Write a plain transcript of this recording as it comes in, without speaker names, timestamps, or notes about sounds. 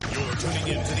tuning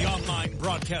in to the online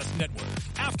broadcast network,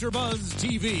 AfterBuzz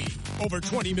TV. Over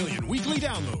 20 million weekly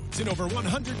downloads in over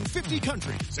 150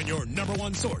 countries, and your number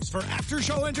one source for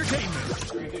after-show entertainment.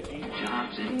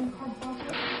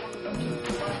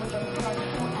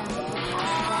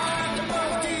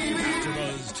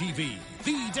 AfterBuzz TV,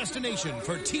 the destination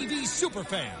for TV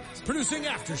superfans. Producing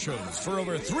after-shows for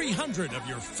over 300 of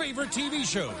your favorite TV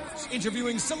shows.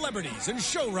 Interviewing celebrities and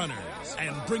showrunners.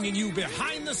 And bringing you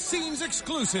behind-the-scenes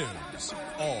exclusives.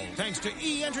 All thanks to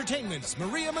E! Entertainment's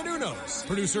Maria Menounos,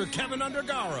 producer Kevin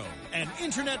Undergaro, and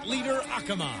internet leader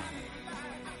Akamai.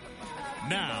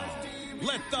 Now,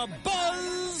 let the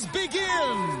buzz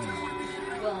begin!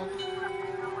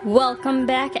 Welcome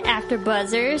back,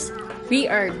 AfterBuzzers. We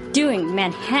are doing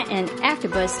Manhattan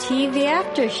AfterBuzz TV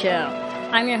After Show.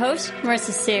 I'm your host,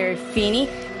 Marissa Serafini.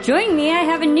 Joining me, I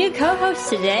have a new co-host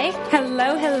today.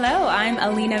 Hello, hello. I'm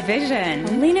Alina Vision.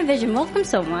 Alina Vision, welcome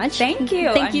so much. Thank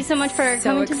you. Thank you so much for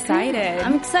coming to the show.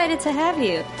 I'm excited to have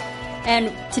you.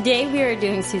 And today we are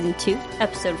doing Season 2,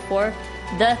 Episode 4,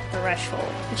 The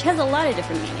Threshold, which has a lot of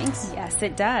different meanings. Yes,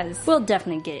 it does. We'll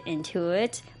definitely get into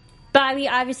it. Bobby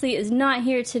obviously is not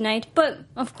here tonight, but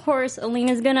of course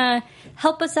Alina's gonna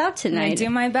help us out tonight. I do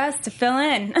my best to fill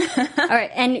in. All right,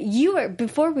 and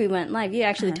before we went live, you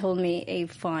actually told me a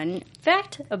fun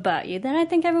fact about you that I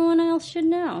think everyone else should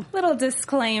know. Little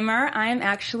disclaimer, I'm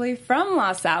actually from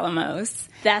Los Alamos.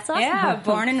 That's awesome. Yeah,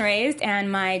 born and raised,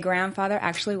 and my grandfather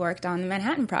actually worked on the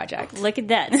Manhattan Project. Look at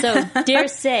that. So, dare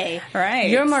say, right.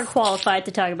 You're more qualified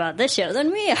to talk about this show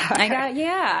than we are.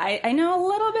 I know a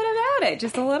little bit about it,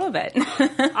 just a little bit.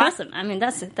 Awesome. I mean,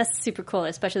 that's super cool,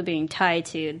 especially being tied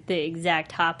to the exact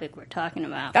topic we're talking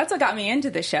about. That's what got me into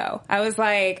the show. I was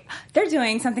like, they're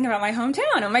doing something about my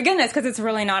hometown. Oh my goodness, because it's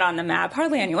really not on the map.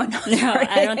 Hardly anyone knows. No,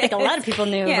 I don't think a lot of people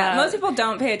knew about. Most people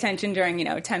don't pay attention during,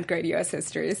 10th grade U.S.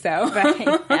 history, so. Right,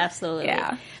 absolutely.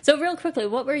 Yeah. So real quickly,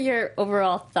 what were your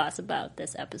overall thoughts about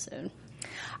this episode?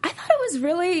 I thought it was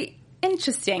really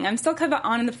interesting. I'm still kind of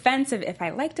on the fence of if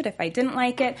I liked it, if I didn't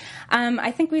like it.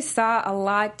 I think we saw a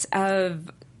lot of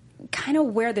kind of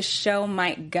where the show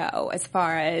might go as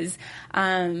far as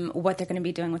what they're going to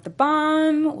be doing with the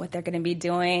bomb, what they're going to be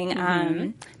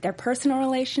doing, their personal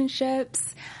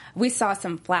relationships. We saw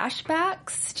some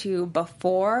flashbacks to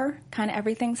before kind of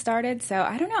everything started. So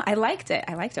I don't know. I liked it.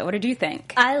 What did you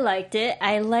think? I liked it.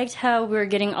 I liked how we were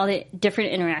getting all the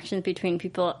different interactions between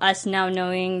people, us now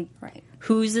knowing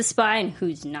who's a spy and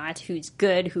who's not, who's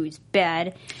good, who's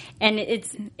bad. And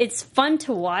it's fun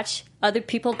to watch other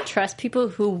people trust people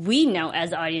who we know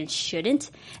as the audience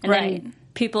shouldn't. And then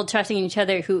people trusting each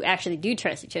other who actually do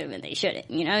trust each other and they shouldn't.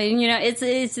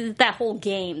 It's that whole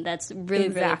game that's really,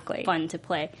 really fun to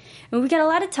play. And we got a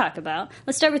lot to talk about.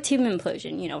 Let's start with team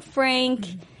implosion.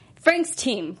 Frank's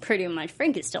team, pretty much.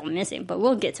 Frank is still missing, but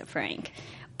we'll get to Frank.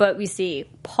 But we see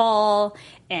Paul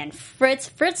and Fritz.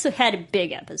 Fritz had a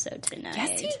big episode tonight.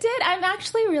 Yes, he did. I'm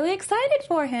actually really excited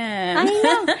for him. I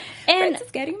know. And Fritz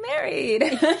is getting married.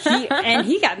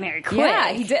 he got married quick.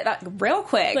 Yeah, he did. Real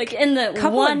quick. Like in the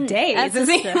couple of days.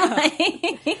 Episode.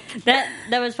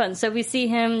 That was fun. So we see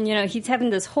him, he's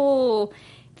having this whole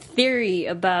theory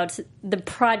about the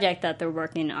project that they're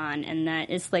working on, and that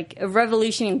it's like a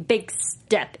revolutionary big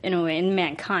step in a way in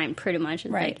mankind, pretty much.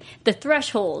 It's like the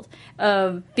threshold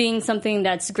of being something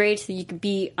that's great, so you could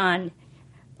be on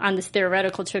this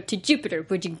theoretical trip to Jupiter.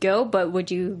 Would you go, but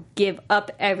would you give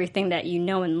up everything that you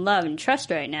know and love and trust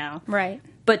right now? Right.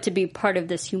 But to be part of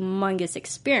this humongous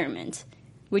experiment,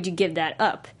 would you give that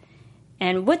up?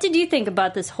 And what did you think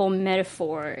about this whole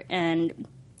metaphor and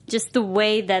just the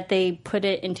way that they put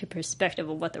it into perspective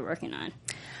of what they're working on?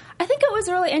 I think it was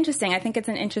really interesting. I think it's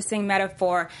an interesting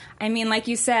metaphor. I mean, like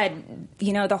you said,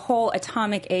 the whole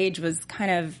atomic age was kind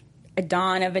of a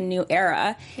dawn of a new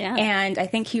era. Yeah. And I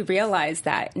think he realized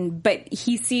that. But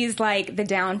he sees, the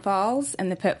downfalls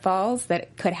and the pitfalls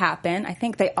that could happen. I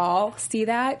think they all see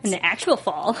that. And the actual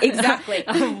fall. Exactly.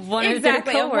 of one of the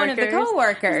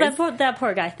coworkers. That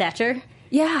poor guy, Thatcher.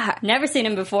 Yeah. Never seen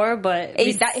him before, but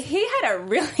he had a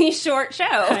really short show.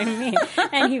 I mean,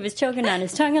 and he was choking on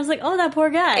his tongue. I was like, oh, that poor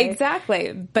guy.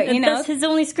 Exactly. But, that's his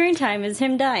only screen time is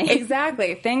him dying.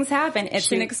 Exactly. Things happen.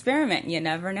 It's an experiment. You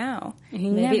never know.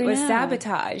 Maybe it was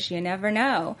sabotage. You never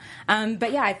know.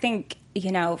 But yeah, I think,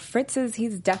 Fritz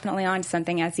he's definitely on to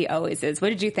something, as he always is. What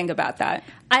did you think about that?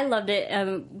 I loved it.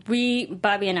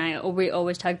 Bobby and I, we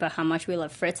always talk about how much we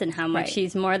love Fritz and how much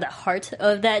he's more the heart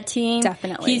of that team.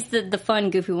 Definitely. He's the fun,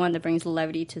 goofy one that brings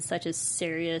levity to such a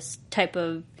serious type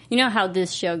of you know how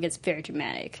this show gets very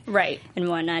dramatic. Right. And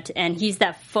whatnot. And he's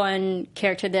that fun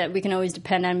character that we can always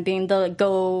depend on being the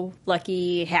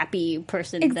go-lucky, happy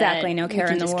person. Exactly. That No care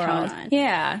we in can the just count world. on.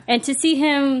 Yeah. And to see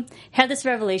him have this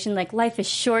revelation, like, life is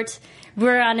short.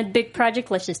 We're on a big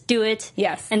project. Let's just do it.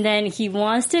 Yes. And then he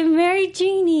wants to marry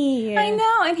Jeannie. I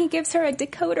know, and he gives her a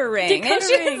decoder ring. Decoder and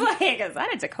she's ring. like, is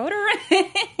that a decoder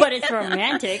ring? But it's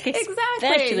romantic. Exactly.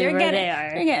 Especially You're where they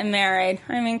are. You're getting married.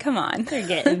 I mean, come on. They're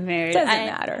getting married. Doesn't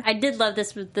matter. I did love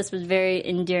this. This was very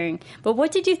endearing. But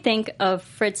what did you think of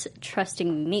Fritz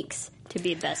trusting Meeks to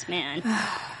be best man?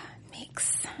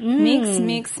 Meeks.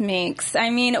 I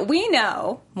mean, we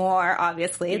know more,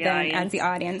 obviously, The than audience. as the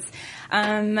audience.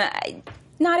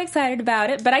 Not excited about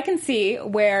it, but I can see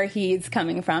where he's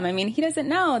coming from. I mean, he doesn't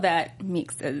know that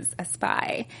Meeks is a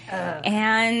spy.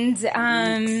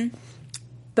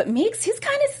 But Meeks, he's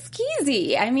kind of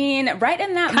skeezy. I mean, right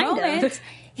in that Kind moment, of.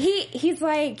 he's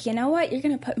like, you know what? You're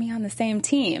going to put me on the same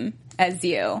team as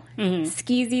you.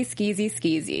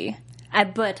 Skeezy.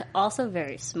 But also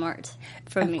very smart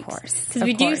for Meeks. course. Because Of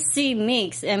we do course. see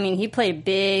Meeks. I mean, he played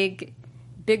a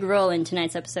big role in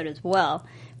tonight's episode as well.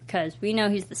 Because we know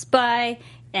he's the spy.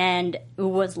 And it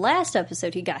was last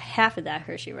episode he got half of that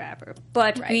Hershey wrapper.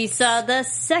 But we Right. saw the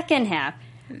second half.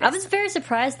 I was very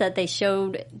surprised that they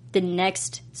showed the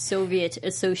next Soviet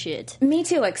associate. Me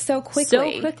too, like so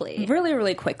quickly. So quickly. Really,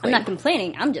 really quickly. I'm not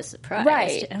complaining. I'm just surprised.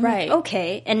 Right, I'm like, right.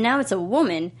 okay, and now it's a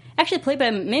woman, actually played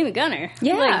by Mamie Gunner.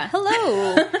 Yeah. I'm like,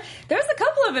 hello. There's a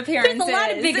couple of appearances. There's a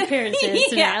lot of big appearances tonight.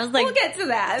 Yeah, I was like, we'll get to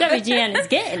that. WGN is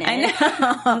getting it. I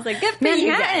know. I was like, good for you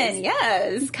guys. Manhattan,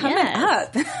 yes, coming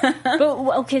Yes. up. But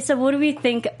okay, so what do we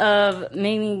think of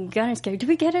Mamie Gunner's character? Did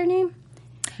we get her name?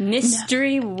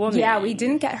 Mystery Woman. Yeah, we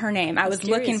didn't get her name. I was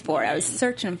Mysterious looking for it. I was woman.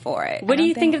 searching for it. What do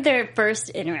you think of their first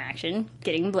interaction?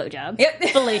 Getting a blowjob. Yep.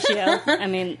 Fellatio. I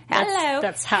mean, Hello.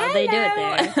 that's how they do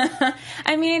it there.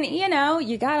 I mean, you know,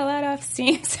 you gotta let off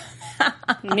steam.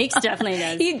 Meeks definitely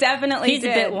does. He definitely He's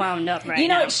did. a bit wound up right You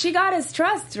know, now. she got his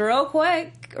trust real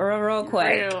quick. Real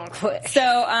quick. So,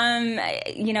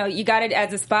 you know, you got to,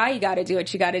 as a spy, you got to do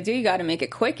what you got to do. You got to make it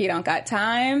quick. You don't got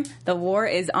time. The war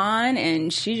is on,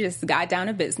 and she just got down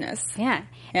to business. Yeah.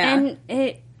 Yeah. And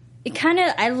it kind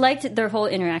of, I liked their whole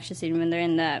interaction scene when they're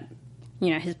in the,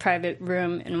 you know, his private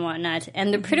room and whatnot.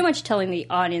 And they're pretty much telling the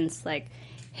audience, like,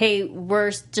 hey,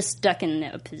 we're just stuck in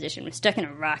a position. We're stuck in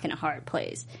a rock and a hard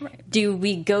place. Right. Do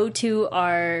we go to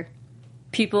our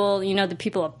people, you know, the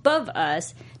people above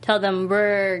us, tell them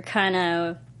we're kind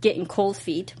of getting cold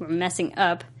feet, we're messing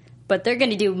up, but they're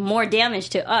going to do more damage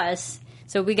to us,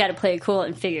 so we got to play it cool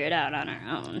and figure it out on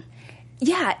our own.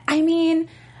 Yeah, I mean,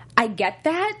 I get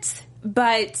that,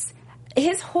 but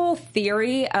his whole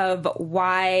theory of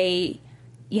why,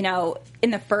 you know,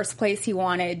 in the first place he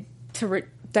wanted to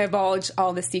divulge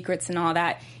all the secrets and all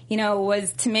that, you know,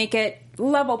 was to make it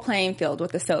level playing field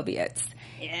with the Soviets.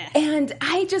 Yeah. And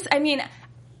I mean,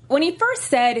 when he first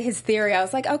said his theory, I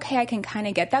was like, okay, I can kind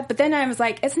of get that. But then I was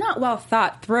like, it's not well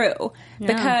thought through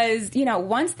because, you know,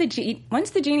 once the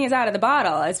genie is out of the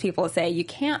bottle, as people say, you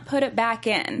can't put it back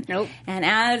in. Nope. And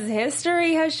as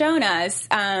history has shown us,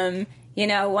 you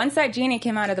know, once that genie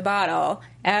came out of the bottle,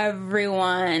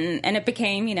 everyone, and it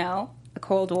became, you know, a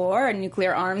Cold War, a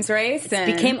nuclear arms race. It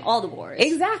became all the wars.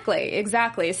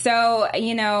 Exactly. So,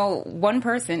 you know, one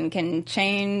person can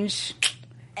change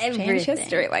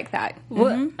history like that.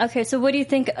 Okay, so what do you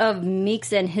think of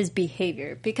Meeks and his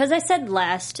behavior? Because I said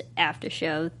last after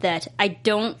show that I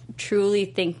don't truly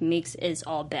think Meeks is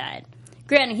all bad.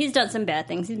 Granted, he's done some bad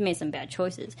things. He's made some bad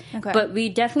choices. Okay. But we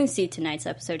definitely see tonight's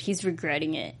episode. He's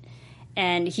regretting it.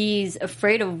 And he's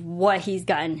afraid of what he's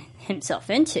gotten himself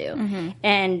into. Mm-hmm.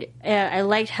 And I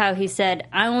liked how he said,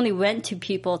 I only went to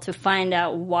people to find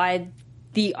out why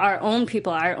our own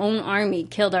people, our own army,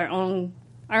 killed our own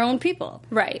people.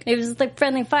 Right. It was like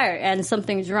friendly fire and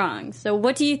something's wrong. So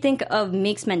what do you think of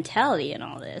Meek's mentality in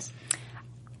all this?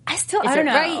 I Is don't it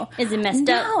know. right? Is it messed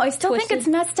up? No, I still think Twisted? it's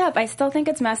messed up. I still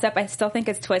think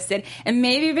it's twisted. And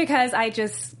maybe because I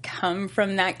just come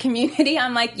from that community,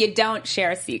 I'm like, you don't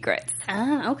share secrets.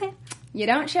 Ah, okay. You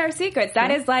don't share secrets.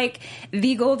 That is like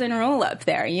the golden rule up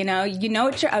there. You know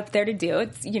what you're up there to do.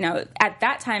 It's, you know, at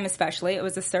that time especially, it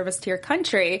was a service to your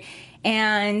country.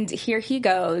 And here he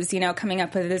goes, you know, coming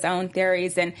up with his own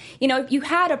theories. And, you know, if you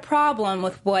had a problem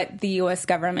with what the U.S.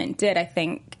 government did, I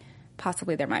think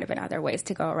possibly there might have been other ways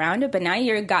to go around it, but now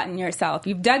you've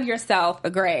dug yourself a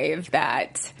grave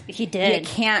that he did. You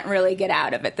can't really get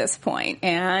out of at this point.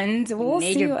 And we'll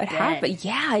see what happens.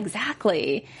 Yeah,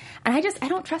 exactly. And I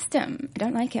don't trust him. I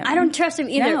don't like him. I don't trust him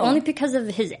either, only because of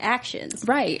his actions.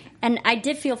 Right. And I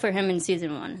did feel for him in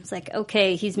season 1. It's like,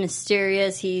 okay, he's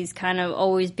mysterious. He's kind of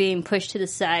always being pushed to the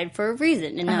side for a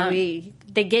reason. And now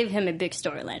they gave him a big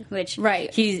storyline, which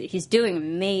he's doing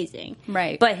amazing.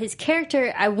 Right. But his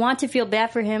character, I want to feel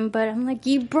bad for him, but I'm like,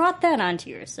 you brought that onto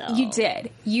yourself. You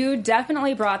did. You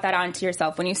definitely brought that onto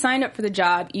yourself. When you signed up for the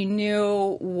job, you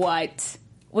knew what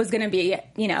was going to be,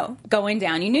 going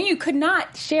down. You knew you could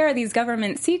not share these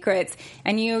government secrets,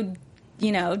 and you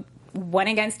went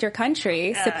against your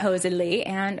country, supposedly,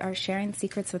 and are sharing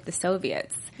secrets with the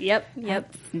Soviets. Yep.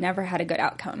 That's never had a good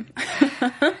outcome.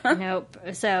 Nope.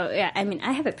 So, yeah, I mean,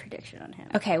 I have a prediction on him.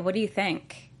 Okay, what do you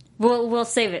think? We'll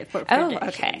save it for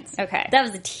predictions. Oh, okay. That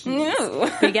was a tease.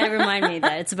 But you got to remind me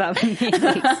that it's about Meeks.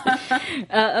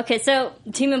 Okay, so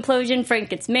Team Implosion, Frank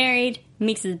gets married.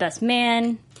 Meeks is the best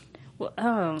man.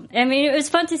 I mean, it was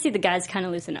fun to see the guys kind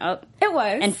of loosen up. It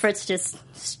was. And Fritz just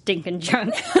stinking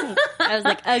drunk. I was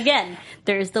like, again,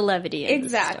 there's the levity in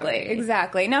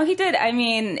Exactly. No, he did. I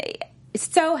mean,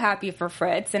 so happy for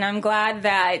Fritz, and I'm glad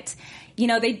that,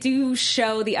 they do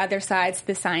show the other sides to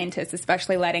the scientists,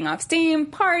 especially letting off steam,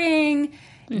 partying,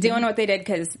 doing what they did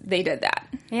because they did that.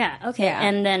 Yeah, okay. Yeah.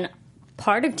 And then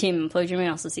part of Team Implosion, we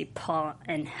also see Paul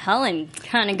and Helen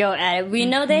kind of go at it. We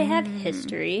know they have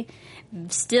history.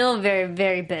 Still very,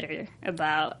 very bitter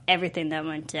about everything that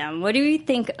went down. What do you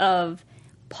think of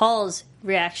Paul's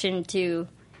reaction to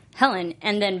Helen,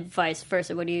 and then vice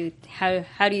versa?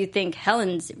 How do you think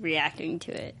Helen's reacting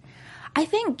to it? I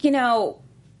think,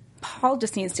 Paul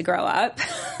just needs to grow up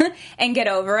and get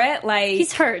over it. Like,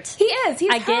 he's hurt. He is.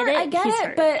 He's hurt. I get it.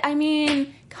 Hurt. But I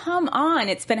mean, come on.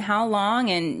 It's been how long?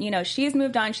 And, she's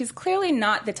moved on. She's clearly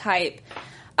not the type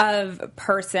of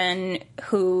person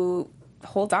who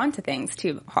holds on to things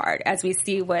too hard, as we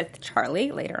see with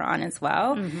Charlie later on as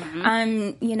well.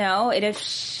 If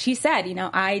she said,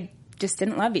 I just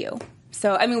didn't love you.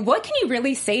 So, I mean, what can you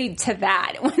really say to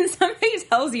that? When somebody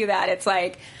tells you that, it's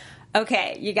like,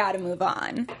 okay, you got to move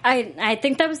on. I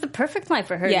think that was the perfect line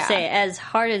for her to say, as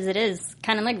hard as it is,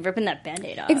 kind of like ripping that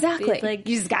Band-Aid off. Exactly. Like,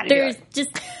 you just got to do it. Just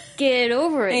get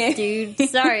over it, dude.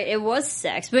 Sorry, it was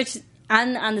sex, which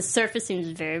on the surface seems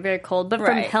very, very cold. But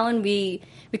from Helen, we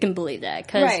can believe that,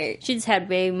 because she's had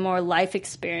way more life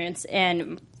experience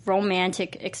and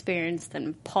romantic experience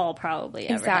than Paul probably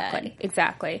ever had.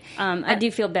 Exactly. I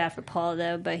do feel bad for Paul,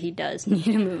 though, but he does need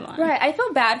to move on. Right. I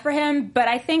feel bad for him, but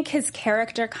I think his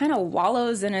character kind of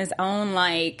wallows in his own,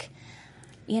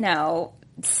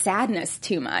 sadness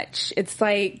too much. It's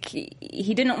like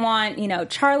he didn't want,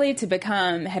 Charlie to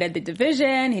become head of the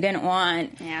division. He didn't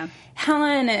want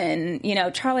Helen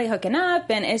and, Charlie hooking up.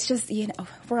 And it's just, you're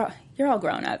all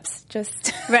grown-ups.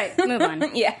 Just... Right. Move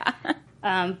on. Yeah.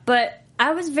 But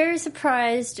I was very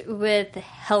surprised with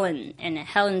Helen and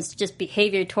Helen's just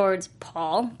behavior towards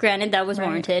Paul. Granted, that was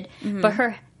warranted. Mm-hmm. But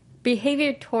her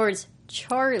behavior towards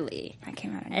Charlie, that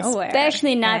came out of nowhere.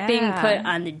 Especially not being put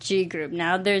on the G group.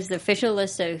 Now there's the official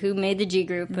list of who made the G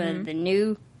group, the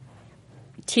new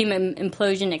Team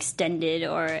Implosion Extended,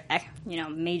 or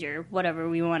major, whatever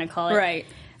we want to call it. Right.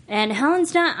 And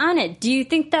Helen's not on it. Do you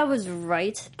think that was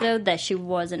right, though, that she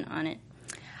wasn't on it?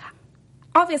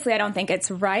 Obviously, I don't think it's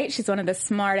right. She's one of the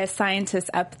smartest scientists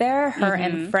up there. Her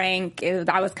and Frank,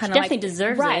 that was kind of like... She definitely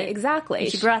deserves it. Right, exactly.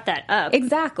 She brought that up.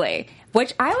 Exactly.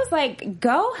 Which I was like,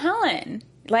 go Helen.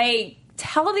 Like,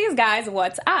 tell these guys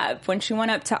what's up. When she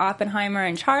went up to Oppenheimer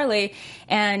and Charlie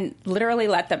and literally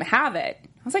let them have it.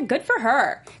 I was like, good for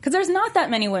her. Because there's not that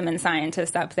many women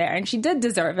scientists up there. And she did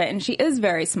deserve it. And she is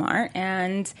very smart.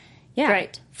 And, yeah.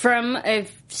 Right. From a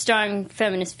strong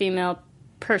feminist female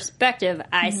perspective,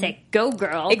 I say, go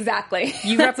girl. Exactly.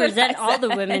 You represent all the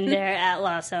women there at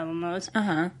Los Alamos.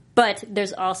 But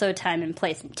there's also time and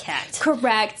place and tact.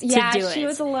 Correct. She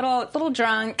was a little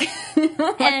drunk.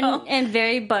 and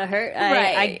very butthurt.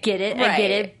 I get it. I get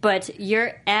it. But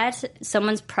you're at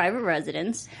someone's private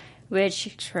residence,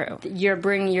 which you're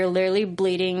literally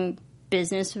bleeding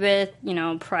business with,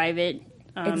 private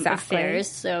affairs.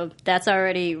 So that's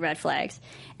already red flags.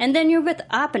 And then you're with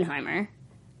Oppenheimer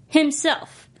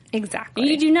himself. Exactly.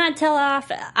 You do not tell off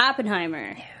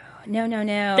Oppenheimer. No.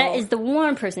 That is the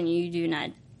one person you do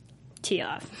not tee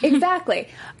off. Exactly.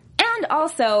 And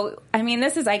also, I mean,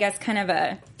 this is, I guess, kind of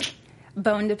a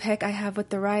bone to pick I have with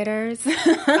the writers. All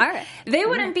right. They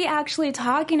wouldn't be actually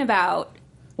talking about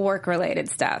work-related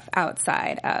stuff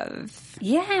outside of...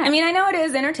 Yeah. I mean, I know it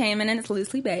is entertainment and it's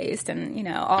loosely based and, you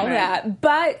know, all that,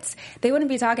 but they wouldn't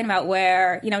be talking about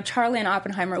where, you know, Charlie and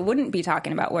Oppenheimer wouldn't be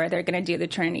talking about where they're going to do the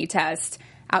Trinity test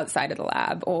outside of the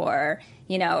lab, or,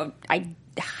 you know, I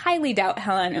highly doubt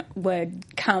Helen would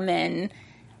come and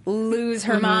lose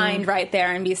her mind right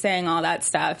there and be saying all that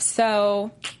stuff.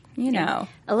 So, you know.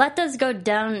 A lot does go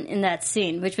down in that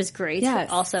scene, which was great. Yes.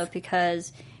 Also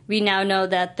because we now know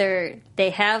that they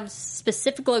have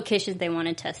specific locations they want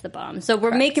to test the bomb. So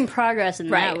we're making progress in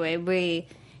that way. We're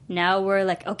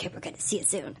like, okay, we're going to see it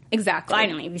soon. Exactly.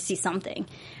 Finally, we see something.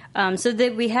 So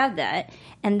that we have that.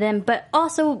 And then, but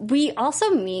also, we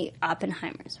also meet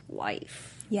Oppenheimer's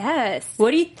wife. Yes.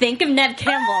 What do you think of Neve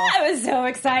Campbell? I was so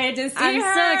excited to see her. I'm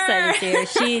so excited to see her.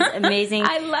 She's amazing.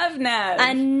 I love Neve.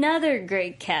 Another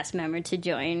great cast member to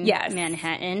join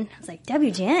Manhattan. I was like,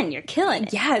 WGN, you're killing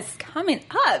it. Yes, coming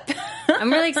up. I'm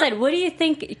really excited. What do you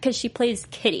think? Because she plays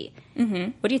Kitty.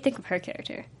 Mm-hmm. What do you think of her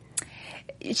character?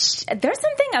 There's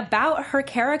something about her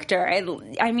character.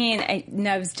 I mean,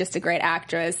 Neve's just a great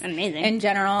actress. Amazing. In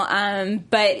general.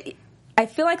 But I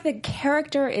feel like the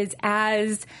character is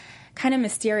as kind of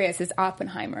mysterious as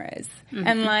Oppenheimer is. Mm-hmm.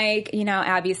 And like, you know,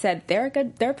 Abby said, they're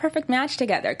a perfect match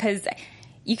together, because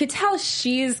you could tell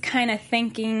she's kind of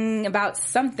thinking about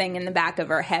something in the back of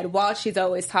her head while she's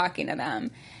always talking to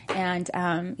them. And,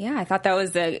 I thought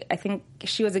I think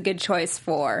she was a good choice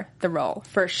for the role,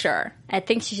 for sure. I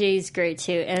think she's great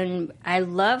too. And I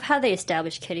love how they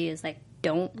established Kitty as like,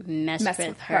 don't mess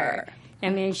with her. I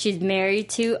mean, she's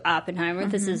married to Oppenheimer. Mm-hmm.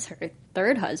 This is her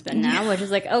third husband now, which is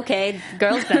like, okay, the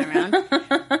girl's been around.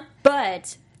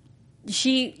 But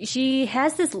she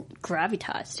has this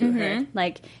gravitas to her.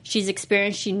 Like, she's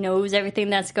experienced. She knows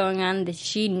everything that's going on.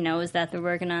 She knows that they're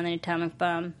working on an atomic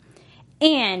bomb.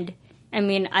 And, I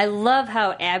mean, I love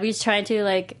how Abby's trying to,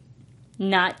 like,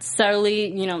 not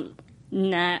subtly,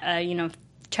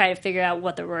 try to figure out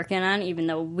what they're working on, even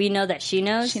though we know that she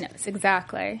knows. She knows,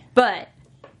 exactly. But...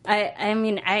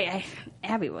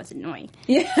 Abby was annoying.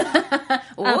 Yeah.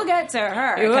 We'll get to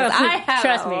her, because I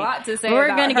have a lot to say We're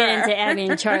about going to her. get into Abby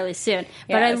and Charlie soon.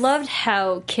 But I loved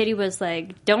how Kitty was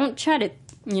like, don't try to,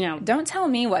 don't tell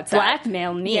me what's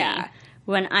blackmail me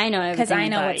when I know everything because I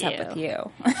know about what's up with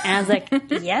you. And I was like,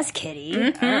 yes, Kitty.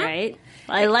 Mm-hmm. All right.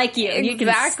 I like you. You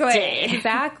can stay.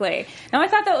 Exactly. No, I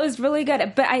thought that was really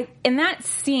good. But in that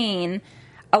scene...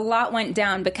 a lot went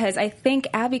down because I think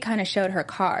Abby kind of showed her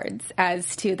cards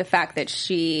as to the fact that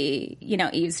she,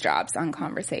 eavesdrops on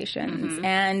conversations. Mm-hmm.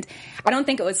 And I don't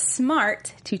think it was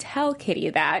smart to tell Kitty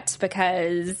that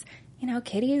because,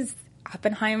 Kitty's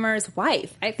Oppenheimer's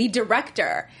wife, the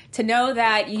director. To know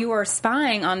that you were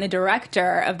spying on the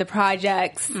director of the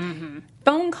project's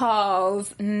phone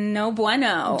calls, no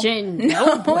bueno.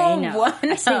 No bueno.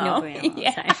 I say no bueno all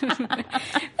the time.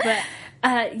 But...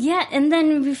 and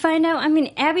then we find out,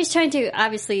 Abby's trying to,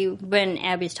 obviously, when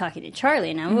Abby's talking to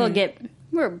Charlie now,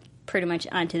 we're pretty much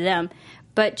onto them,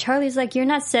 but Charlie's like, you're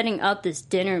not setting up this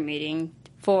dinner meeting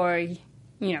for,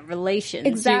 relations.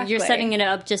 Exactly. You're setting it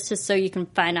up just so you can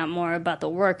find out more about the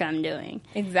work I'm doing.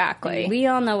 Exactly. We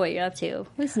all know what you're up to.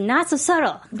 It's not so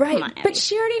subtle. Right. Come on, Abby. But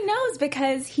she already knows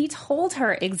because he told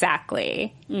her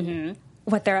exactly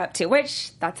what they're up to,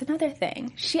 which, that's another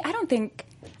thing.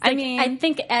 I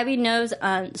think Abby knows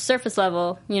on surface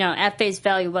level, at face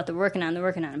value, what they're working on. They're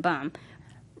working on a bomb.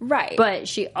 Right. But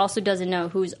she also doesn't know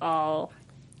who's all,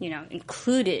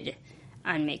 included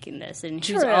on making this and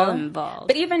who's all involved.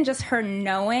 But even just her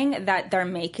knowing that they're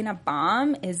making a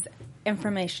bomb is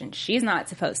information she's not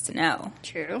supposed to know.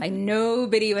 True. Like,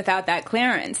 nobody without that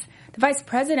clearance. The vice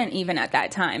president, even at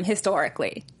that time,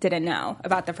 historically, didn't know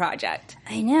about the project.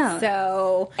 I know.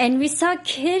 So... And we saw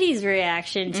Kitty's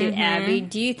reaction to Abby.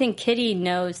 Do you think Kitty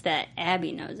knows that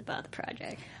Abby knows about the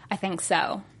project? I think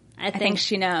so. I think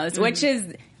she knows, which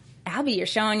is... Abby, you're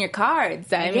showing your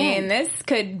cards. I mean, this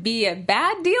could be a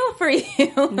bad deal for you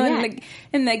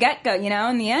in the get-go,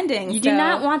 in the ending. You do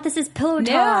not want this as pillow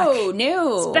talk.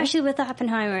 No. Especially with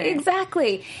Oppenheimer.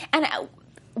 Exactly. And...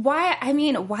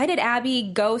 why did Abby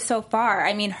go so far?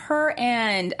 I mean, her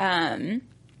and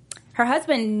her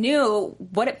husband knew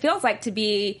what it feels like to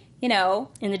be, in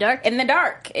the dark. In the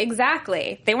dark,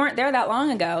 exactly. They weren't there that long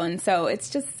ago, and so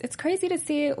it's crazy to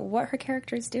see what her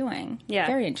character is doing. Yeah.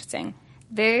 Very interesting.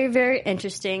 Very, very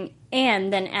interesting.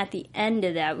 And then at the end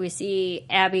of that, we see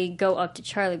Abby go up to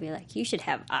Charlie and be like, you should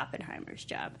have Oppenheimer's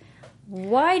job.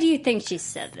 Why do you think she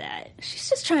said that? She's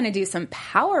just trying to do some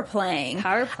power playing.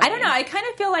 Power playing. I don't know. I kind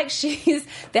of feel like she's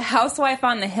the housewife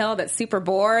on the hill that's super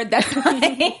bored. That's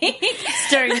like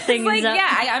stirring things like, up.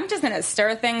 Yeah, I'm just going to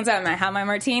stir things up. I have my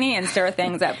martini and stir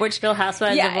things up. Which Real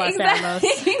Housewives of Los Alamos.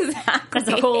 Exactly. That's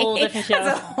a whole different show.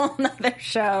 That's a whole other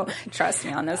show. Trust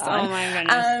me on this one. Oh my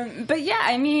goodness. But yeah,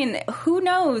 I mean, who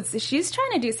knows? She's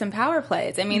trying to do some power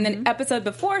plays. I mean, the episode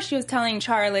before, she was telling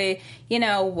Charlie,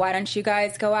 why don't you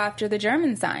guys go after the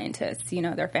German scientists?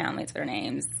 Their families, their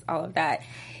names, all of that.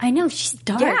 I know, she's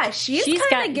dark. Yeah, she's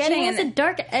kind of getting... She has a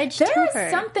dark edge to her.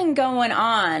 There's something going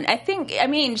on. I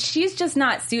mean, she's just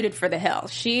not suited for the hill.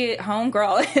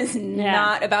 Homegirl is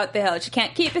not about the hill. She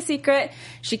can't keep a secret.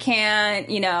 She can't,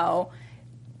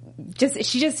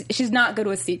 she's not good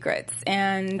with secrets.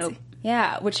 And,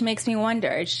 which makes me wonder,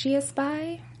 is she a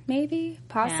spy? Maybe,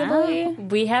 possibly. Yeah.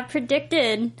 We have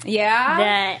predicted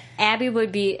that Abby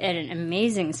would be an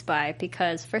amazing spy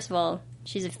because, first of all,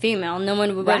 she's a female. No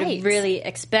one would really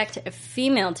expect a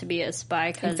female to be a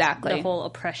spy because the whole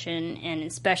oppression, and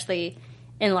especially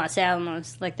in Los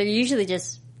Alamos, they're usually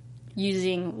just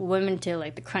using women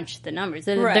to crunch the numbers.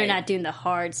 They're not doing the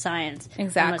hard science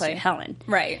unless you're Helen.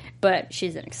 Right. But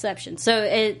she's an exception. So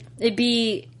it'd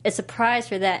be a surprise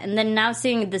for that. And then now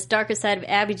seeing this darker side of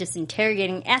Abby just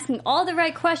interrogating, asking all the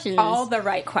right questions. All the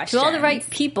right questions. To all the right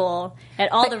people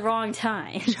at all the wrong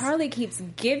times. Charlie keeps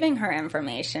giving her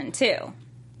information, too.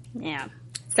 Yeah.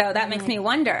 So that makes me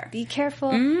wonder. Be careful.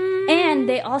 And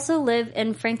they also live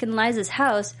in Frank and Liza's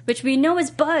house, which we know is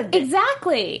bugged.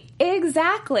 Exactly.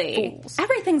 Fools.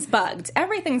 Everything's bugged.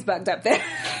 Everything's bugged up there.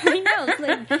 I know.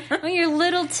 It's you're a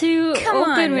little too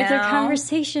open with your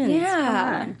conversations.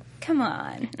 Yeah. Come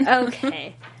on.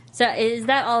 Okay. So is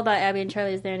that all about Abby and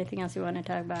Charlie? Is there anything else you want to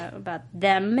talk about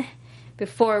them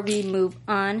before we move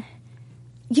on?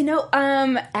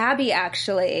 Abby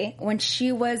actually, when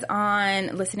she was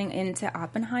on listening into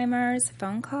Oppenheimer's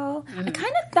phone call, I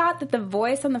kind of thought that the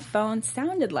voice on the phone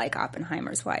sounded like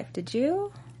Oppenheimer's wife. Did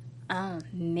you?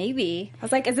 Maybe. I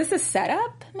was like, is this a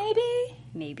setup?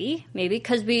 Maybe.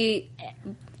 Because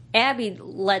Abby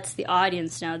lets the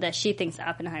audience know that she thinks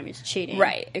Oppenheimer's cheating.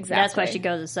 Right, exactly. That's why she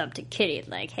goes up to Kitty,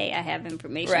 hey, I have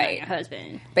information on your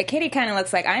husband. But Kitty kind of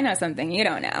looks like, I know something you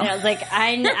don't know. And I was like,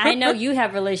 I know you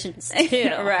have relations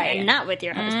too. Right. And not with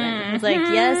your husband. I was like,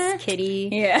 yes, Kitty.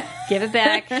 Yeah. Give it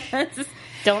back.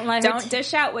 Don't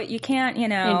dish out what you can't, You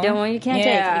don't what you can't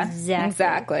take.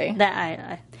 Exactly.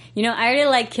 That I already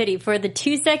like Kitty. For the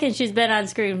 2 seconds she's been on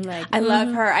screen, I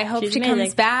love her. I hope she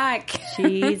comes back.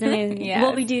 She's amazing. Yes.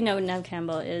 Well, we do know Neve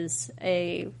Campbell is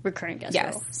a recurring guest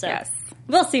role. So yes.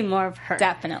 We'll see more of her.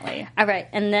 Definitely. All right.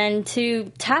 And then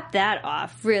to top that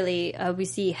off, really, we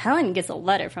see Helen gets a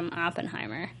letter from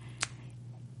Oppenheimer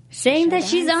saying that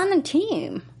she's on the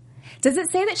team. Does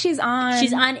it say that she's on?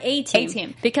 She's on a team. A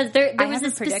team. Because there I was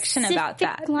have a prediction about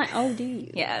that. Line. Oh, do you?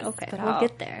 Yes. Okay, we'll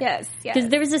get there. Yes. Because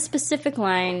there was a specific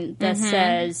line that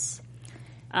says,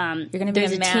 you're going to be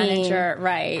a manager, team,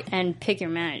 right? And pick your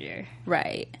manager.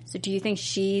 Right. So do you think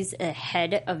she's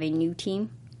ahead of a new team?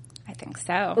 I think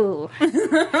so. Ooh.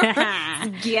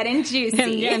 Getting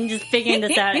juicy. I'm just figuring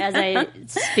this out as I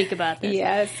speak about this.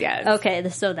 Yes. Okay,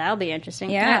 so that'll be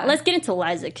interesting. Yeah. All right, let's get into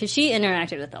Liza, because she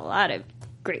interacted with a lot of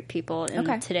great people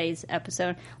in today's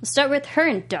episode. We'll start with her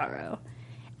and Darrow.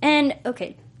 And,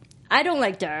 okay, I don't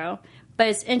like Darrow, but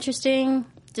it's interesting,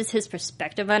 just his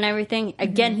perspective on everything.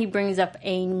 Again, he brings up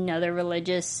another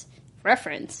religious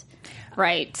reference.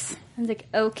 Right. I was like,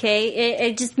 okay,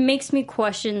 it just makes me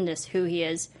question who he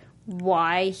is,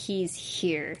 why he's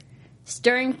here.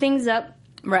 Stirring things up.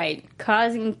 Right.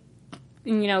 Causing...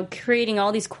 creating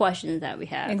all these questions that we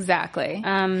have. Exactly.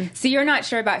 So you're not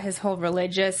sure about his whole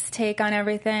religious take on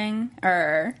everything,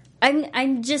 or I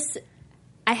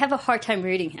have a hard time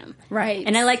reading him. Right.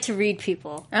 And I like to read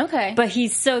people. Okay. But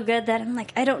he's so good that I'm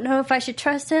like, I don't know if I should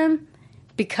trust him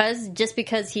because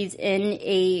he's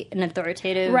in an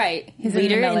authoritative He's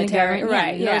leader in the military. in the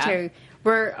government. Military.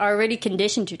 We're already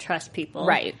conditioned to trust people.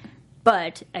 Right.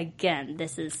 But, again,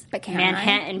 this is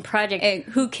Manhattan Project.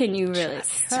 Who can you really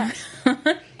trust?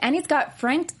 And he's got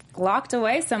Frank locked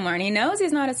away somewhere, and he knows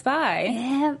he's not a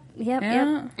spy. Yep.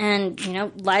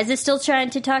 And, Liza's still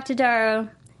trying to talk to Darrow.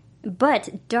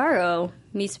 But Darrow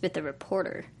meets with a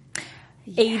reporter.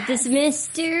 This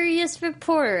mysterious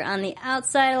reporter on the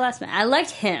outside of Last Man. I liked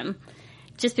him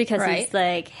just because he's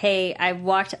like, hey, I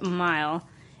walked a mile,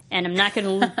 and I'm not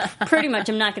going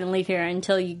to leave here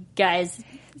until you guys...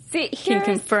 can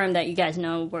confirm that you guys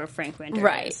know where Frank Winter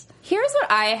is. Here's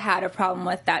what I had a problem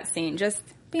with that scene, just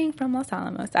being from Los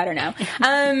Alamos. I don't know.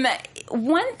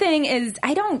 one thing is,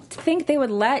 I don't think they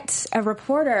would let a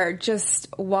reporter just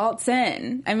waltz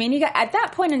in. I mean, at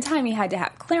that point in time, you had to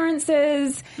have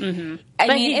clearances. Mm-hmm.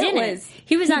 But he didn't.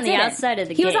 He was on the outside of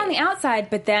the gate. He was on the outside,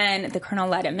 but then the colonel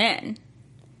let him in.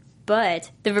 But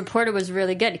the reporter was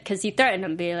really good because he threatened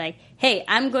him, be like, hey,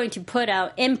 I'm going to put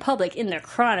out in public, in the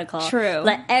Chronicle,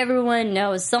 let everyone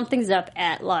know something's up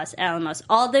at Los Alamos.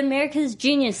 All the America's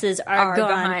geniuses are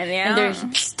gone, and they're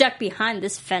stuck behind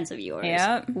this fence of yours.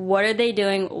 Yep. What are they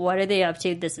doing? What are they up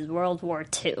to? This is World War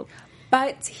II.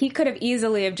 But he could have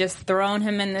easily have just thrown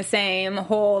him in the same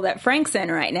hole that Frank's in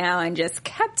right now and just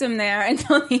kept him there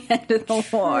until the end of the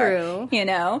war. You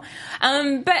know?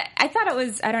 But I thought it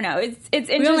was, I don't know, it's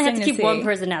interesting. We only have to keep see. one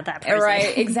person, not that person.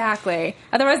 Right, exactly.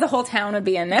 Otherwise the whole town would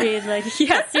be in there. Like,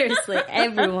 yeah, seriously,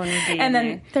 everyone would be in there. And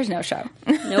then there's no show.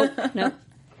 Nope.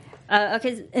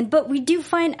 Okay, but we do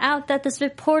find out that this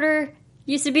reporter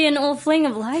used to be an old fling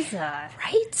of Liza.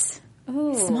 Right?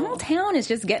 Ooh. Small town is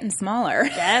just getting smaller.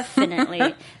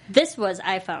 Definitely. This was,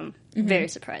 I found, very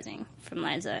surprising from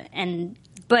Liza.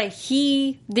 But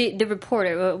the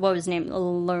reporter, what was his name?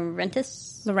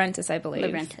 Laurentis, I believe.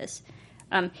 Laurentis.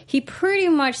 He pretty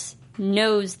much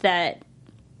knows that,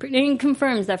 and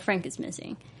confirms that Frank is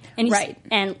missing. And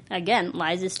and again,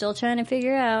 Liza's still trying to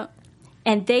figure out.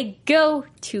 And they go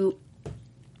to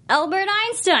Albert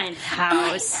Einstein's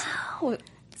house. I know.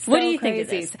 What do you think of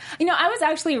this? You know, I was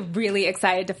actually really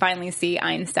excited to finally see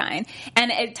Einstein.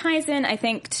 And it ties in, I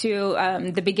think,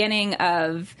 to the beginning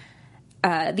of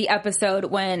the episode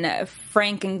when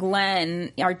Frank and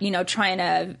Glenn are, trying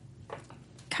to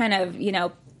kind of,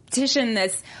 petition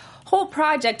this whole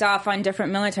project off on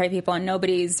different military people and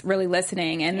nobody's really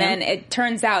listening. And then it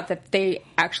turns out that they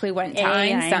actually went to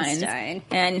Einstein.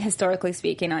 And historically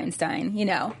speaking, Einstein,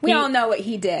 we all know what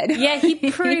he did. Yeah, he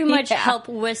pretty much helped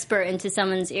whisper into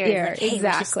someone's ear. Like, hey, exactly.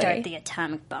 we should start the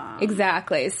atomic bomb.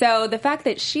 Exactly. So the fact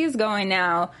that she's going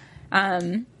now,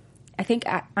 I think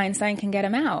Einstein can get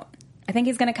him out. I think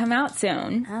he's going to come out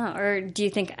soon. Oh, or do you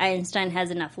think Einstein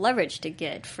has enough leverage to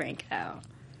get Frank out?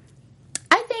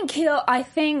 I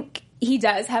think he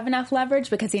does have enough leverage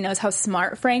because he knows how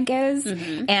smart Frank is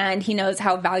and he knows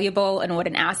how valuable and what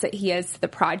an asset he is to the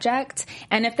project.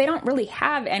 And if they don't really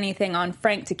have anything on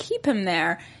Frank to keep him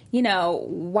there,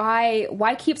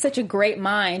 why keep such a great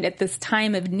mind at this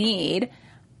time of need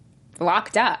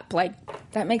locked up? Like,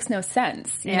 that makes no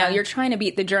sense. Yeah. You're trying to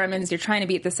beat the Germans, you're trying to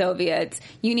beat the Soviets.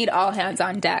 You need all hands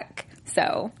on deck.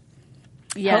 So,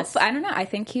 yes. I don't know. I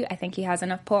think he has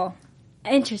enough pull.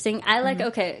 Interesting. I like,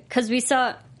 because we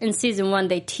saw in season 1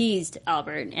 they teased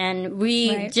Albert, and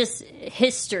we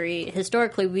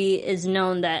historically is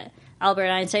known that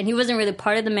Albert Einstein, he wasn't really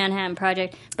part of the Manhattan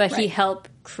Project, but he helped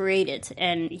create it,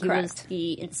 and he was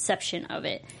the inception of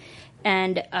it.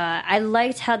 And I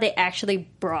liked how they actually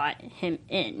brought him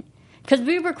in, because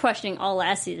we were questioning all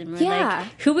last season. We're like,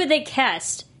 who would they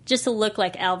cast just to look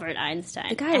like Albert Einstein?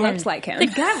 The guy looked like him. The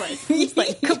guy was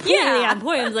like completely on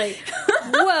point. I was like,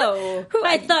 whoa,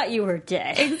 I thought you were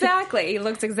dead. Exactly. He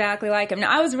looks exactly like him. Now,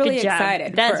 I was really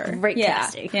excited. That's great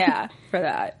casting. Yeah, for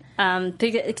that.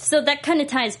 So that kind of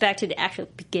ties back to the actual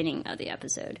beginning of the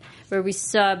episode, where we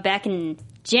saw back in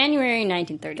January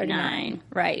 1939.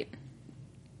 Right.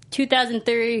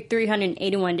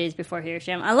 381 days before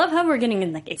Hiroshima. I love how we're getting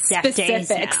in exact specifics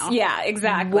days now. Yeah,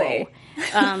 exactly.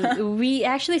 We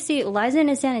actually see Liza in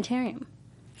a sanatorium.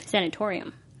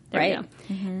 There we go.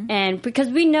 And because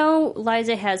we know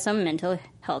Liza has some mental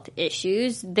health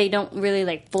issues, they don't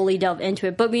really fully delve into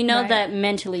it, but we know that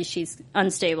mentally she's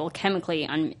unstable, chemically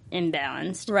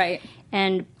imbalanced. Right.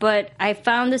 But I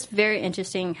found this very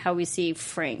interesting, how we see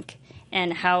Frank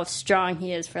and how strong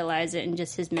he is for Liza and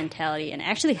just his mentality and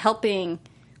actually helping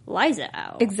Liza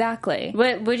out. Exactly.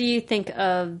 What do you think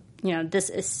of,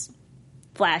 this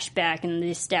flashback and the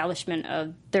establishment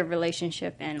of their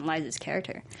relationship and Liza's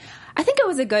character? I think it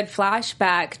was a good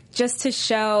flashback just to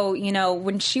show,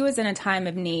 when she was in a time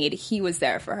of need, he was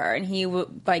there for her and he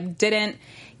didn't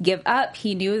give up.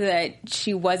 He knew that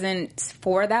she wasn't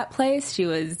for that place. She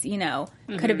was,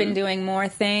 could have been doing more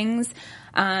things.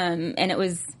 And it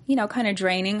was, kind of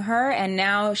draining her. And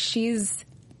now she's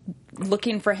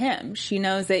looking for him. She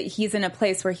knows that he's in a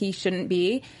place where he shouldn't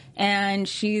be. And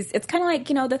it's kind of like,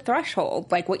 the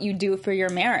threshold, like what you do for your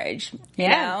marriage, you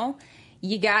know?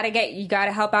 You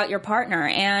gotta help out your partner.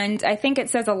 And I think it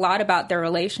says a lot about their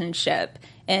relationship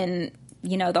and,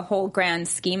 the whole grand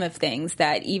scheme of things,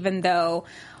 that even though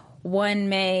one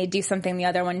may do something the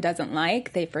other one doesn't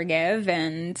like, they forgive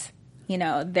and,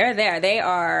 they're there. They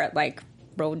are like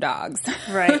road dogs.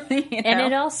 Right. And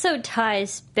it also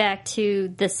ties back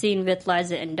to the scene with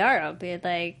Liza and Darrow,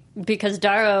 because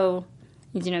Darrow,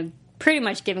 pretty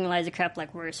much giving Liza crap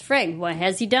like, where's Frank? What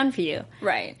has he done for you?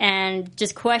 Right. And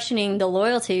just questioning the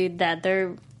loyalty that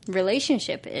their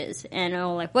relationship is and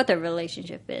like what their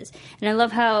relationship is. And I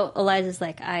love how Eliza's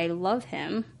like, I love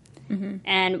him. Mm-hmm.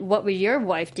 And what would your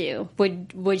wife do?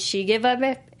 Would she give up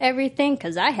everything?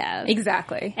 Because I have.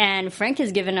 Exactly. And Frank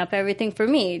has given up everything for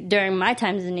me during my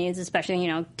times of needs, especially,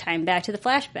 time back to the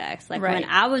flashbacks. Like when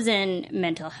I was in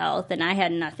mental health and I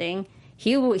had nothing,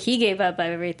 he gave up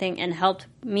everything and helped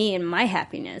me in my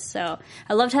happiness. So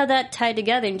I loved how that tied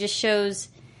together and just shows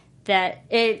that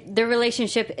the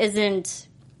relationship isn't,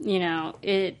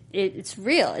 it's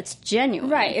real. It's genuine.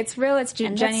 Right. It's real. It's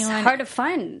genuine. It's hard to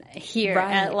find here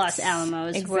at Los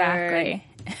Alamos. Exactly.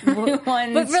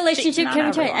 But relationship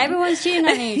can change. Everyone's cheating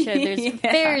on each other. There's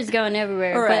affairs going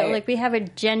everywhere. Right. But we have a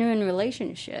genuine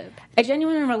relationship. A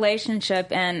genuine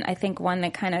relationship, and I think one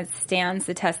that kind of stands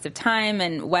the test of time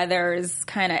and weathers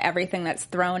kind of everything that's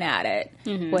thrown at it.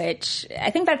 Mm-hmm. Which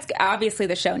I think that's obviously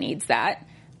the show needs that,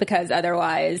 because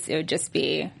otherwise it would just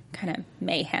be kind of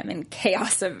mayhem and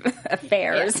chaos of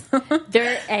affairs. Yeah.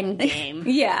 Their end game.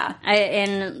 Yeah.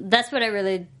 And that's what I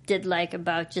really did like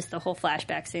about just the whole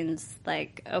flashback scenes.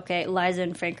 Like, okay, Liza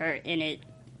and Frank are in it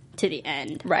to the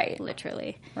end. Right.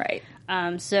 Literally. Right.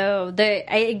 So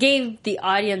I gave the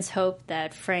audience hope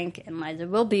that Frank and Liza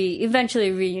will be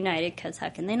eventually reunited, because how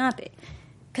can they not be?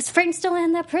 Because Frank's still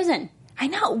in that prison. I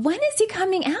know. When is he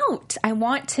coming out? I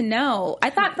want to know.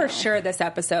 I thought for sure this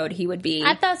episode he would be.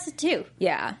 I thought so too.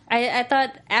 Yeah. I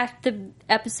thought after the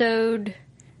episode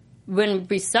when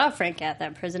we saw Frank at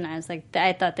that prison, I was like,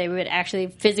 I thought they would actually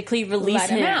physically release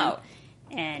him out.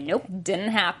 And nope. Didn't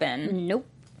happen. Nope.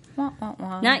 Wah, wah,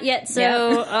 wah. Not yet.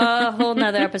 So a whole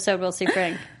nother episode we'll see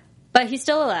Frank. But he's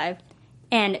still alive.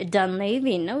 And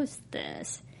Dunleavy knows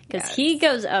this. Because he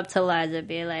goes up to Liza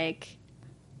be like...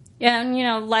 Yeah,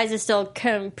 and, Liza's still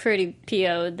pretty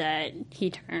PO'd that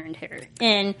he turned her.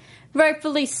 And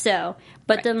rightfully so.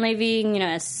 But Dunleavy,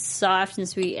 as soft and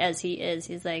sweet as he is,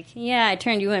 he's like, yeah, I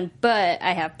turned you in, but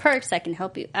I have perks. I can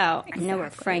help you out. Exactly. I know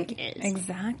where Frank is.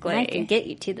 Exactly. And I can get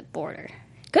you to the border.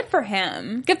 Good for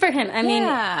him. Good for him. I mean,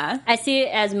 I see it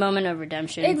as a moment of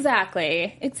redemption.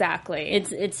 Exactly.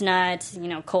 It's not,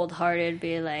 cold-hearted,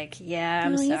 be like, yeah,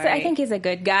 I'm sorry. I think he's a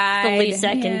good guy. The least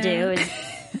I can do is...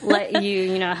 let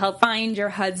you, help find your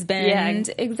husband.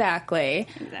 Yeah. Exactly.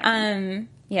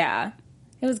 Yeah.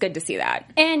 It was good to see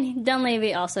that. And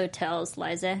Dunleavy also tells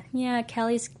Liza, yeah,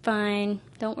 Kelly's fine.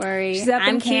 Don't worry. She's up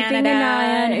in Canada. Keeping an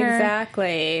eye on her.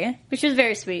 Exactly. Which was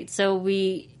very sweet. So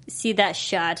we see that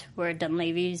shot where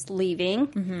Dunleavy's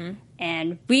leaving,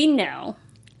 and we know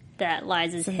that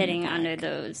Liza's hitting under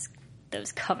those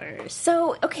covers.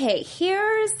 So, okay,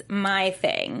 here's my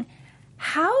thing.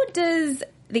 How does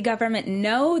the government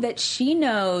know that she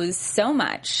knows so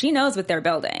much? She knows what they're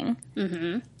building.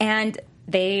 Mm-hmm. And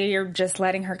they are just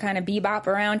letting her kind of bebop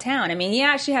around town. I mean,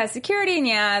 yeah, she has security and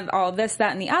yeah, all this,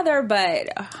 that, and the other, but,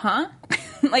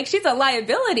 like, she's a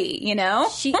liability,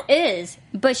 She is,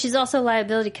 but she's also a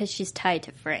liability because she's tied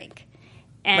to Frank.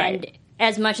 And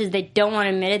as much as they don't want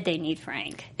to admit it, they need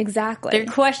Frank. Exactly. They're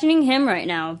questioning him right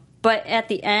now, but at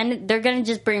the end, they're going to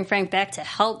just bring Frank back to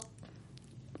help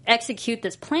execute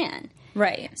this plan.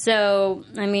 Right. So,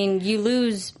 I mean, you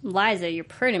lose Liza, you're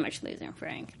pretty much losing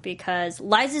Frank, because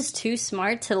Liza's too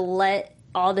smart to let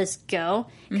all this go,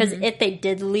 because if they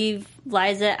did leave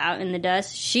Liza out in the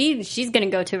dust, she's going to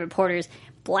go to reporters,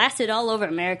 blast it all over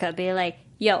America, be like,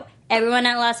 yo, everyone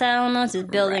at Los Alamos is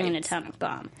building an atomic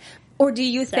bomb. Or do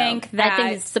you think that... I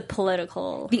think it's the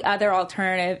political... The other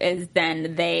alternative is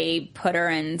then they put her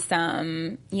in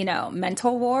some,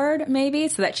 mental ward, maybe,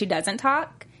 so that she doesn't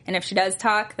talk? And if she does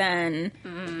talk, then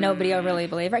nobody will really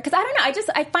believe her. Because I don't know,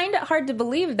 I find it hard to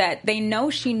believe that they know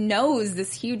she knows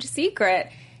this huge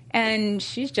secret, and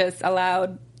she's just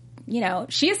allowed,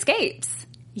 she escapes.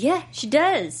 Yeah, she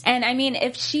does. And I mean,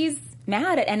 if she's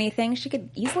mad at anything, she could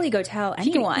easily go tell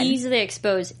anyone. She could easily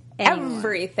expose anyone.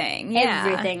 Everything. Yeah.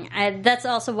 Everything. That's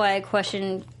also why I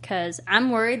question, because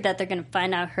I'm worried that they're going to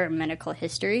find out her medical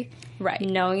history. Right.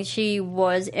 Knowing she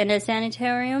was in a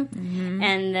sanitarium. Mm-hmm.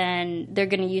 And then they're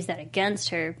going to use that against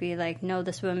her. Be like, no,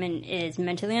 this woman is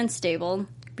mentally unstable.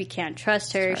 We can't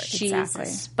trust her. She's a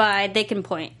spy. They can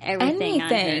point everything on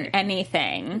her.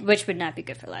 Anything. Which would not be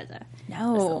good for Liza.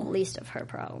 No. That's the least of her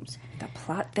problems. The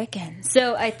plot thickens.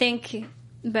 So I think,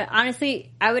 but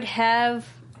honestly, I would have...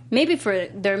 Maybe for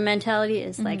their mentality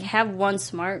is like have one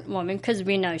smart woman, because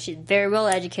we know she's very well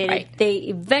educated. Right. They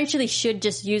eventually should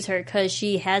just use her because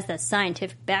she has that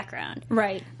scientific background.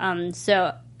 Right.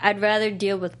 So I'd rather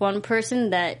deal with one person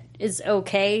that is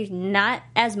okay, not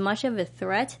as much of a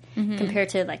threat compared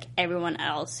to like everyone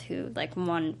else who like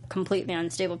one completely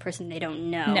unstable person they don't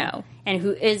know, and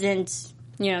who isn't,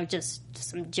 you know, just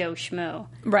some Joe Schmo,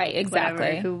 right?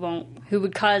 Exactly. Whatever, who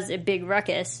would cause a big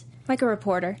ruckus. Like a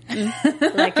reporter.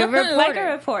 Like a reporter. Like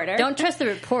a reporter. Don't trust the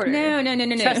reporter. No.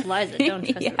 Trust Liza. Don't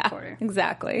trust the reporter.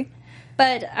 Exactly.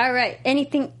 But, all right.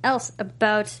 Anything else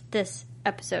about this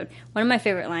episode? One of my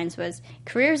favorite lines was,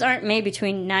 careers aren't made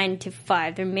between 9 to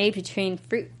 5. They're made between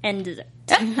fruit and dessert.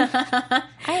 I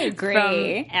agree.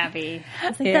 From Abby. I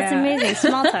was like, that's amazing.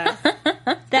 Small talk.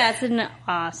 That's an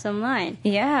awesome line.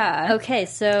 Yeah. Okay,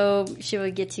 so should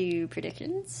we get to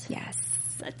predictions? Yes.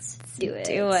 Let's do it.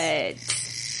 Do it.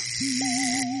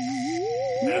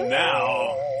 And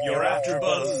now, your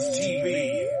AfterBuzz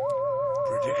TV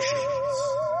predictions.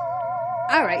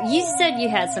 All right, you said you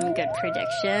had some good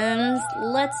predictions.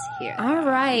 Let's hear them. All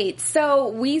right. So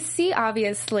we see,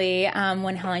 obviously,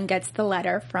 when Helen gets the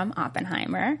letter from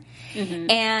Oppenheimer,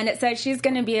 and it says she's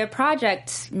going to be a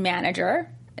project manager,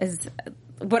 is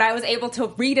what I was able to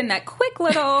read in that quick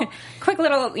little,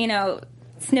 you know,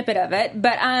 snippet of it.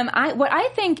 But what I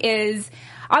think is,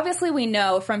 obviously, we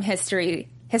know from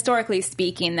historically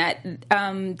speaking, that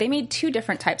they made 2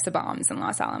 different types of bombs in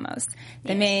Los Alamos.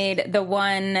 They made the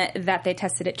one that they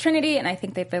tested at Trinity, and I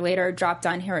think that they later dropped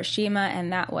on Hiroshima,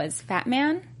 and that was Fat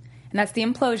Man. And that's the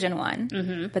implosion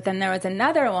one. But then there was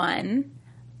another one,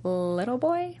 Little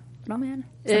Man?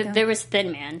 There was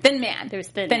Thin Man. Thin Man. There was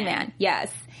Thin Man,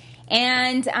 yes.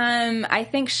 And I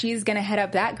think she's going to head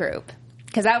up that group.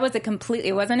 Because that was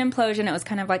it wasn't an implosion, it was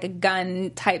kind of like a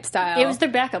gun type style. It was their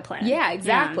backup plan. Yeah,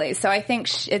 exactly. Yeah. So I think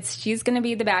she's going to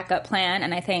be the backup plan,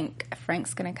 and I think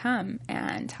Frank's going to come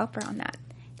and help her on that.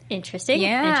 Interesting.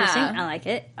 Yeah. Interesting. I like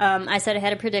it. I said I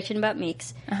had a prediction about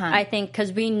Meeks. I think,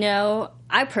 because we know,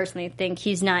 I personally think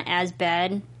he's not as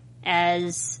bad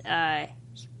as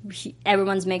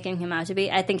everyone's making him out to be.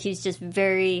 I think he's just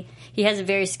he has a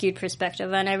very skewed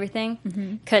perspective on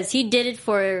everything. Because he did it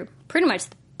for pretty much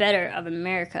the better of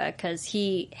America, because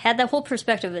he had that whole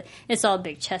perspective that it's all a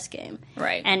big chess game.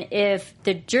 Right. And if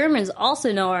the Germans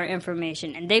also know our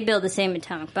information and they build the same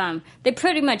atomic bomb, they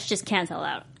pretty much just cancel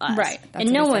out us. Right. That's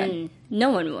and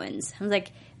no one wins. I was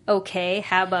like, okay,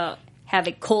 how about have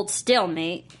a cold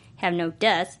stalemate, have no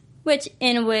death, which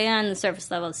in a way on the surface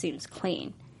level seems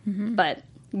clean. But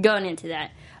going into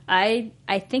that, I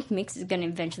think Meeks is going to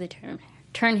eventually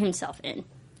turn himself in.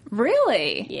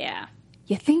 Really? Yeah.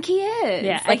 You think he is?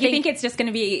 Yeah. Like, you think it's just going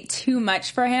to be too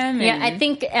much for him? Yeah, I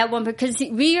think at one point, because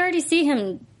we already see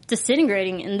him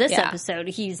disintegrating in this episode.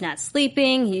 He's not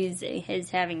sleeping. He's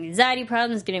having anxiety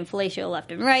problems, getting fellatio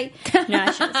left and right. No,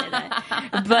 I shouldn't say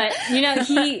that. But, you know,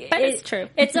 that is true.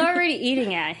 It's already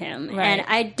eating at him. Right. And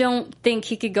I don't think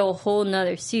he could go a whole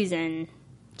nother season.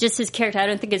 Just his character. I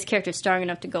don't think his character's strong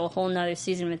enough to go a whole nother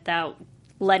season without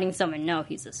letting someone know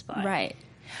he's a spy. Right.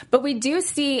 But we do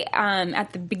see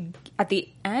at the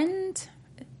end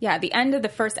of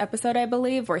the first episode, I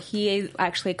believe, where he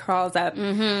actually crawls up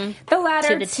the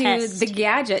ladder to the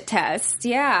gadget test.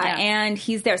 Yeah, and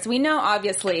he's there. So we know,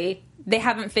 obviously, they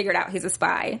haven't figured out he's a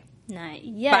spy. Not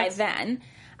yet. By then.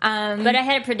 But I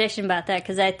had a prediction about that,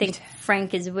 because I think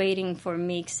Frank is waiting for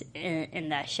Meeks in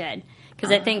that shed.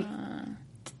 Because I think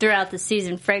throughout the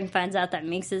season, Frank finds out that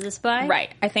Meeks is a spy.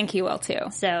 Right. I think he will, too.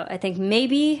 So I think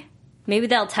maybe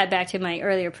that'll tie back to my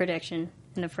earlier prediction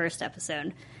in the first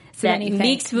episode. So that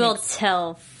Meeks will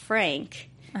tell Frank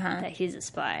that he's a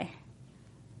spy.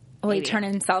 Will he turn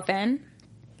himself in?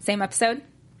 Same episode?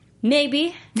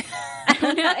 Maybe. I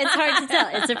don't know. It's hard to tell.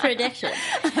 It's a prediction.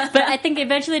 But I think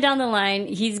eventually down the line,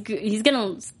 he's going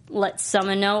to let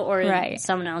someone know, or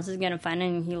someone else is going to find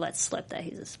him, and he lets slip that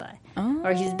he's a spy. Oh.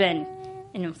 Or he's been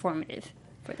an informative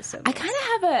for the Soviets. I kind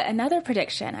of have another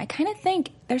prediction. I kind of think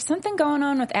there's something going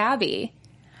on with Abby.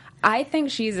 I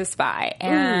think she's a spy.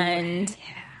 And,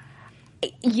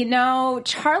 you know,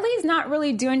 Charlie's not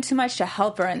really doing too much to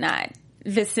help her in that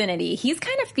vicinity. He's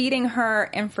kind of feeding her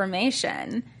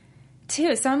information,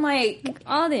 too. So I'm like,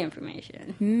 all the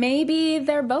information. Maybe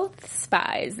they're both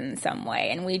spies in some way,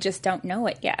 and we just don't know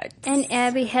it yet. And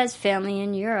Abby has family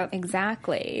in Europe.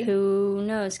 Exactly. Who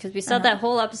knows? Because we saw that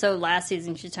whole episode last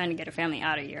season, she's trying to get her family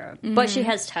out of Europe. But she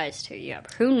has ties to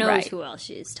Europe. Who knows who else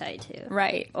she is tied to?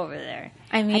 Right. Over there.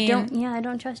 I mean, I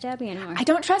don't trust Abby anymore. I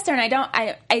don't trust her,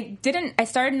 and I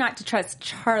started not to trust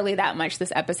Charlie that much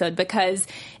this episode, because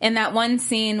in that one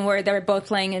scene where they're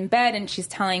both laying in bed and she's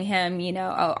telling him, you know,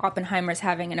 Oppenheimer's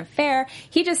having an affair,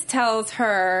 he just tells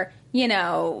her, you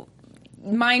know,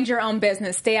 mind your own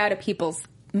business, stay out of people's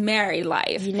married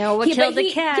life. You know what killed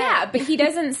the cat. Yeah, but he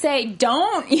doesn't say,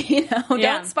 don't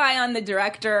spy on the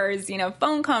director's,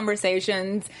 phone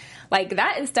conversations. Like,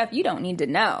 that is stuff you don't need to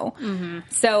know. Mm-hmm.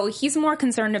 So he's more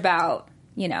concerned about,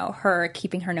 her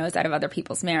keeping her nose out of other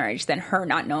people's marriage than her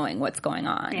not knowing what's going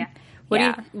on. Yeah.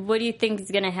 What do you think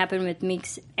is going to happen with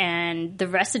Meeks and the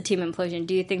rest of Team Implosion?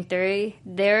 Do you think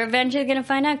they're eventually going to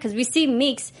find out? Because we see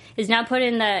Meeks is now put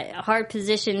in that hard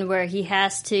position where he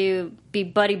has to be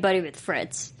buddy-buddy with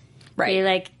Fritz.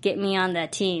 Right. Get me on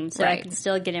that team so I can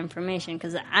still get information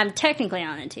because I'm technically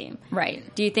on the team.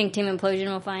 Right. Do you think Team Implosion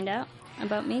will find out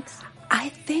about Meeks? I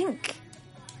think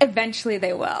eventually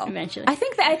they will. Eventually. I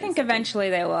think eventually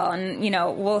they will, and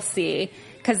we'll see,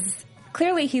 because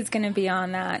clearly he's going to be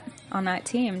on that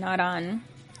team, not on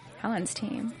Helen's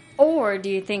team. Or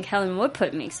do you think Helen would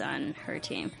put Meeks on her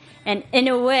team? And in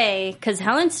a way, because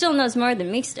Helen still knows more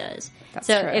than Meeks does. That's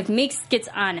so true. If Meeks gets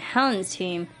on Helen's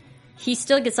team, he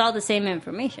still gets all the same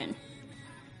information.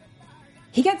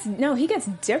 He gets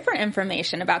different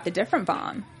information about the different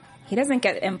bomb. He doesn't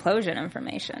get implosion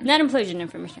information. Not implosion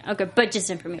information. Okay, but just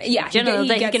information. Yeah.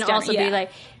 Generally, he can also be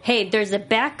like, hey, there's a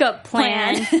backup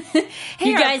plan. Hey,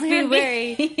 you guys be plan B.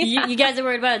 wary. You guys are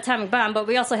worried about an atomic bomb, but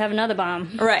we also have another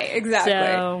bomb. Right, exactly.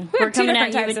 So we're coming two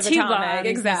at you with two atomic. bombs.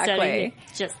 Exactly.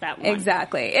 Just that one.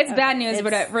 Exactly. It's bad news,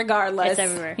 but regardless. It's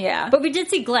everywhere. Yeah. But we did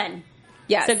see Glenn.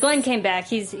 Yes. So Glenn came back.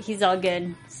 He's all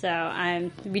good. So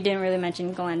we didn't really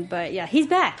mention Glenn, but yeah, he's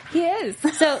back. He is.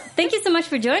 So thank you so much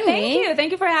for joining me.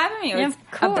 Thank you for having me. It was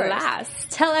a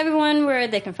blast. Tell everyone where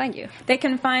they can find you. They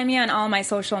can find me on all my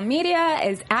social media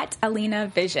is at Alina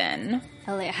Vision.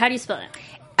 How do you spell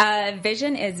it?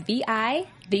 Vision is V-I,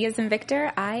 V as in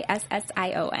Victor,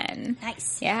 I-S-S-I-O-N.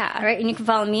 Nice. Yeah. All right, and you can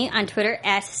follow me on Twitter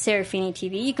at Serafini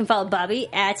TV. You can follow Bobby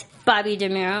at Bobby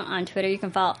DeMiro on Twitter. You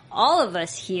can follow all of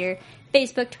us here,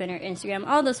 Facebook, Twitter, Instagram,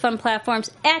 all those fun platforms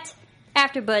at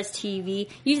AfterBuzz TV.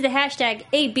 Use the hashtag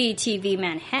ABTV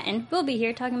Manhattan. We'll be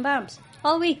here talking bombs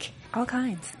all week. All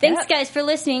kinds. Thanks, guys, for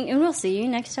listening, and we'll see you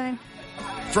next time.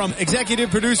 From executive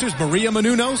producers Maria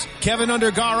Menounos, Kevin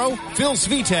Undergaro, Phil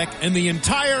Svitek, and the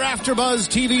entire AfterBuzz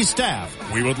TV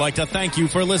staff, we would like to thank you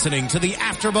for listening to the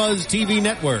AfterBuzz TV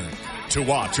network. To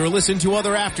watch or listen to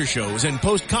other after shows and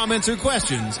post comments or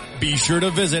questions, be sure to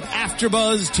visit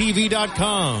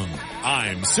AfterBuzzTV.com.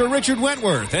 I'm Sir Richard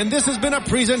Wentworth, and this has been a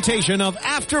presentation of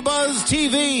AfterBuzz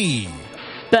TV.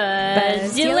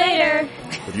 Buzz you later.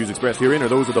 The views expressed herein are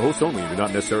those of the hosts only and do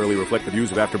not necessarily reflect the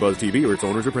views of AfterBuzz TV or its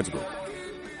owners or principals.